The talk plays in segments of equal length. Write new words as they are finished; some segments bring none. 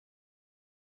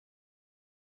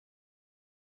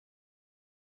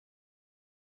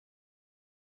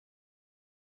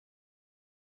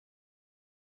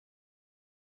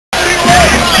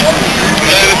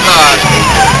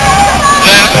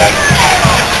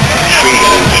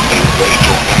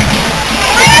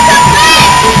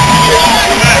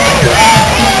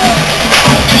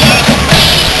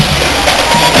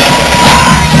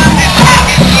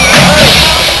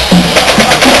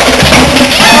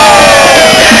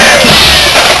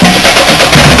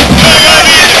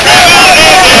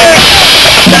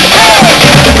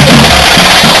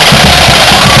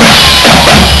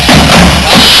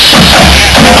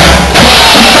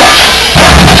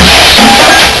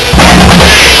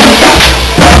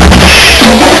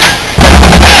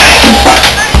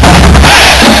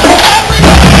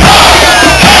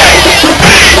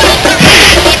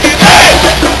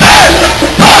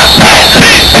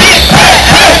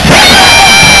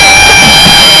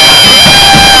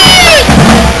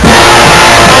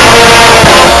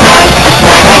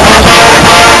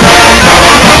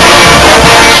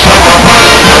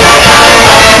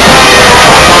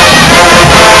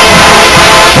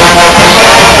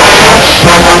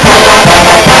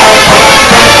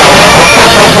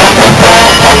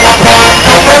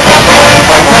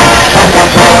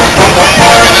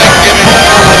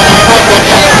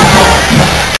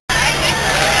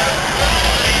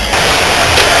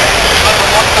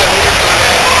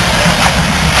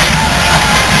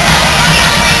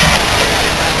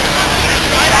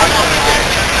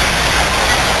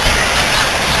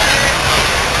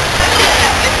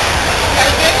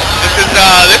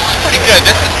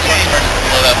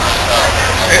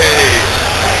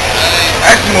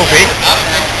movie.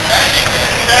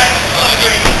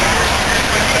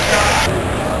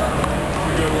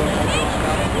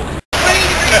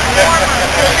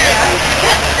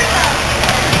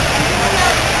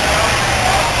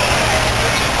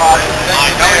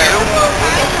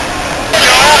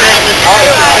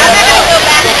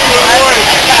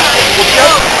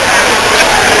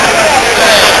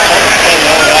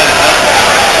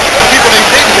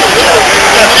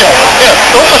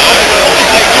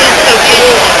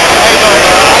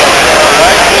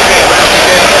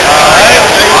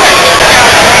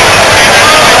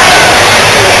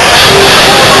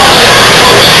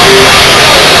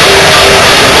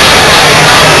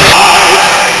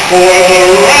 For the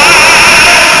ride,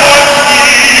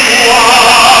 what we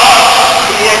want,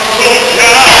 work so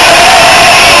down.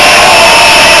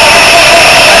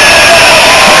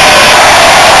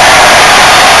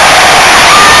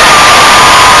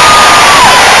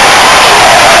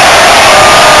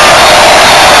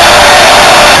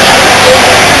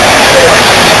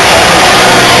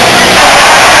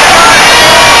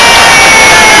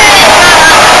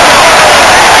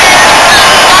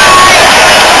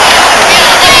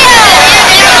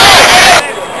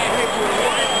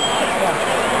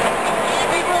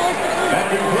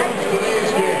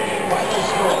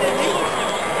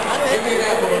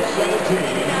 Iidianapolis 17,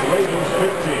 Ravens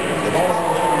 15. The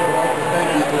Baltimore Ravens would like to thank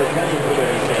you for attending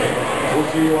today's game. We'll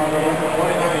see you on November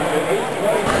 29th at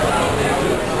 8:20.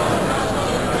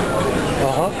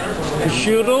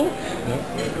 Prosciutto.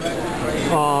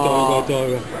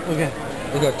 Okay.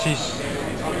 We got cheese.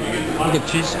 We got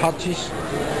cheese, hot cheese.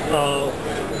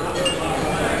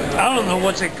 I don't know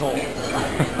what's it called.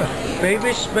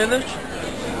 Baby spinach.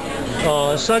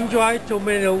 Sun-dried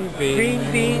tomato, green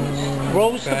beans,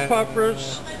 roasted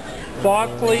peppers,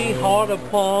 broccoli, heart of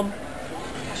palm,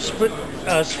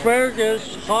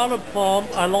 asparagus, heart of palm.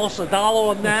 I lost $1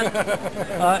 on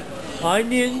that.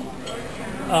 Onion,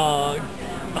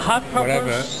 hot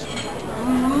peppers,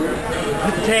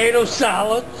 potato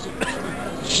salad,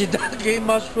 shiitake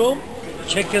mushroom,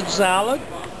 chicken salad,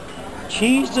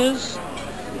 cheeses,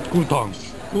 crouton,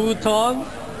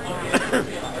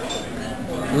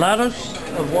 lettuce,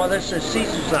 what is a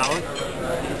Caesar salad,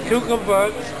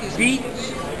 cucumber,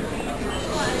 beets,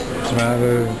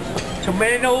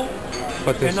 tomato,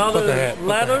 another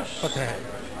lettuce,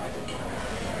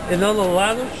 another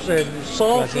lettuce, and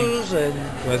sauces and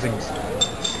dressing.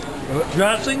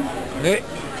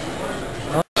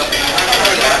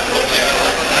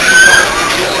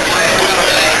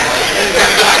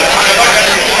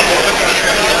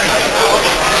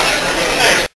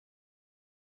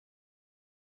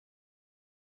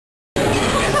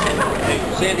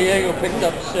 San Diego picked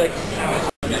up 6.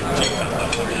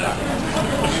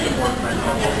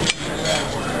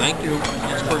 Thank you.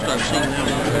 It's the first I've seen them.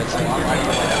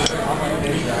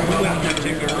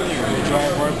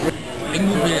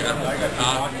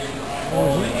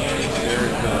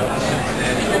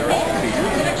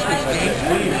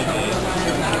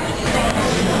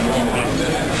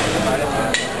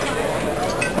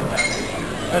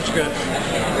 That's good.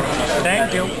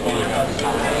 Thank you.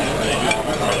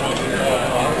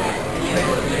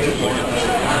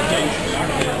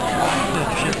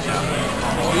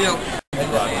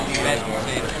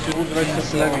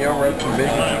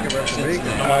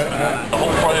 The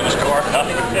whole front of his car.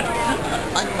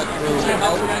 I cut through this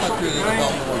Baltimore.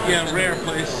 Yeah, rare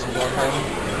place.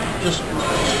 Just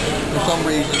for some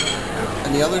reason.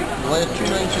 And the last 2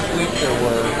 nights this week there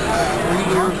were 3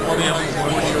 years, 1 night,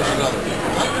 1 year another.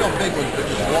 I don't know how big was, but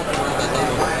just walking around that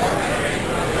neighborhood.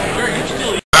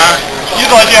 You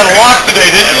thought you had a walk today,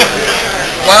 didn't you?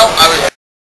 Well, I was